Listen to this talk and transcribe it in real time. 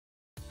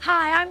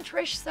Hi, I'm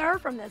Trish Suhr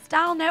from the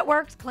Style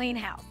Network's Clean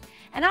House,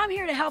 and I'm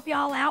here to help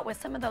y'all out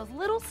with some of those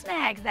little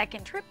snags that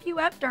can trip you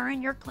up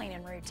during your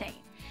cleaning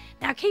routine.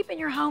 Now, keeping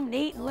your home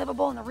neat and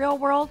livable in the real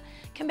world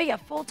can be a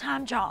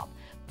full-time job,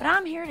 but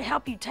I'm here to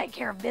help you take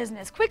care of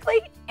business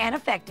quickly and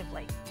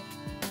effectively.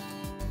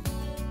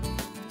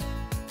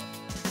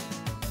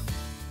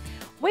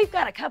 We've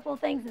got a couple of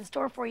things in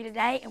store for you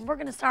today, and we're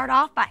going to start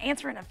off by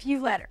answering a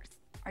few letters.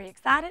 Are you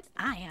excited?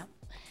 I am.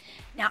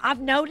 Now, I've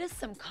noticed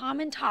some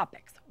common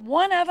topics.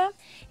 One of them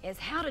is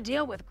how to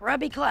deal with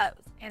grubby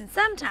clothes, and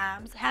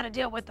sometimes how to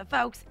deal with the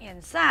folks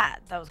inside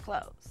those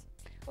clothes.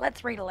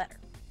 Let's read a letter.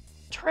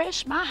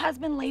 Trish, my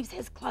husband leaves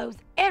his clothes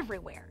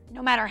everywhere.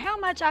 No matter how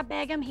much I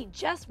beg him, he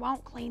just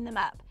won't clean them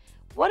up.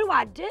 What do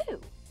I do?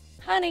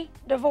 Honey,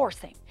 divorce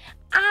him.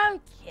 I'm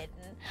kidding.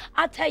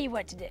 I'll tell you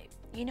what to do.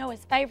 You know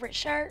his favorite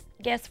shirt?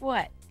 Guess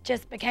what?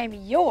 Just became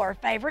your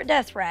favorite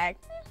dust rag.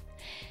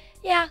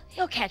 Yeah,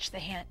 he'll catch the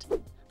hint.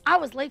 I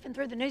was leafing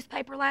through the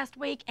newspaper last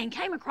week and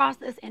came across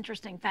this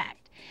interesting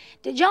fact.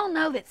 Did y'all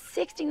know that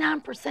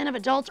 69% of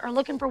adults are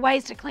looking for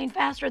ways to clean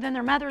faster than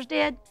their mothers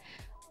did?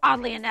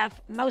 Oddly enough,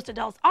 most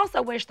adults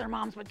also wish their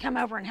moms would come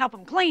over and help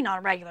them clean on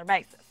a regular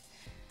basis.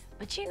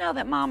 But you know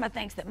that Mama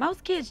thinks that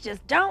most kids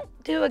just don't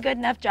do a good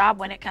enough job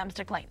when it comes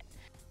to cleaning.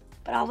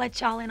 But I'll let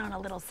y'all in on a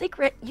little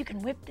secret. You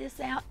can whip this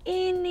out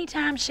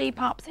anytime she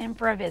pops in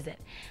for a visit.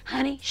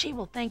 Honey, she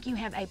will think you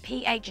have a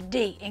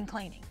PhD in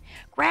cleaning.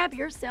 Grab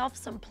yourself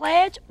some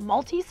Pledge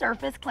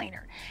multi-surface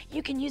cleaner.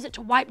 You can use it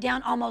to wipe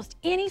down almost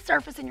any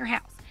surface in your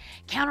house.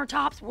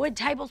 Countertops, wood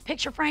tables,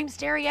 picture frames,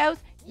 stereos,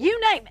 you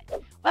name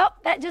it. Well,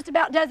 that just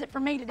about does it for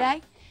me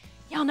today.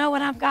 Y'all know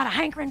what I've got a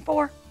hankering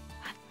for?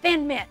 A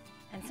Thin Mint.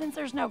 And since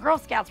there's no Girl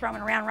Scouts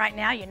roaming around right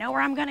now, you know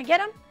where I'm gonna get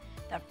them?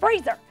 The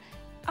freezer.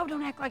 Oh,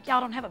 don't act like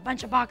y'all don't have a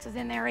bunch of boxes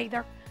in there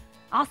either.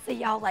 I'll see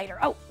y'all later.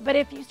 Oh, but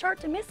if you start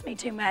to miss me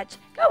too much,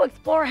 go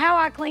explore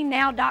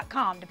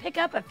howicleannow.com to pick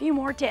up a few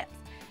more tips.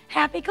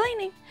 Happy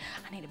cleaning.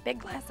 I need a big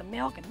glass of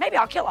milk, and maybe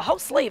I'll kill a whole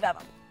sleeve of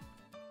them.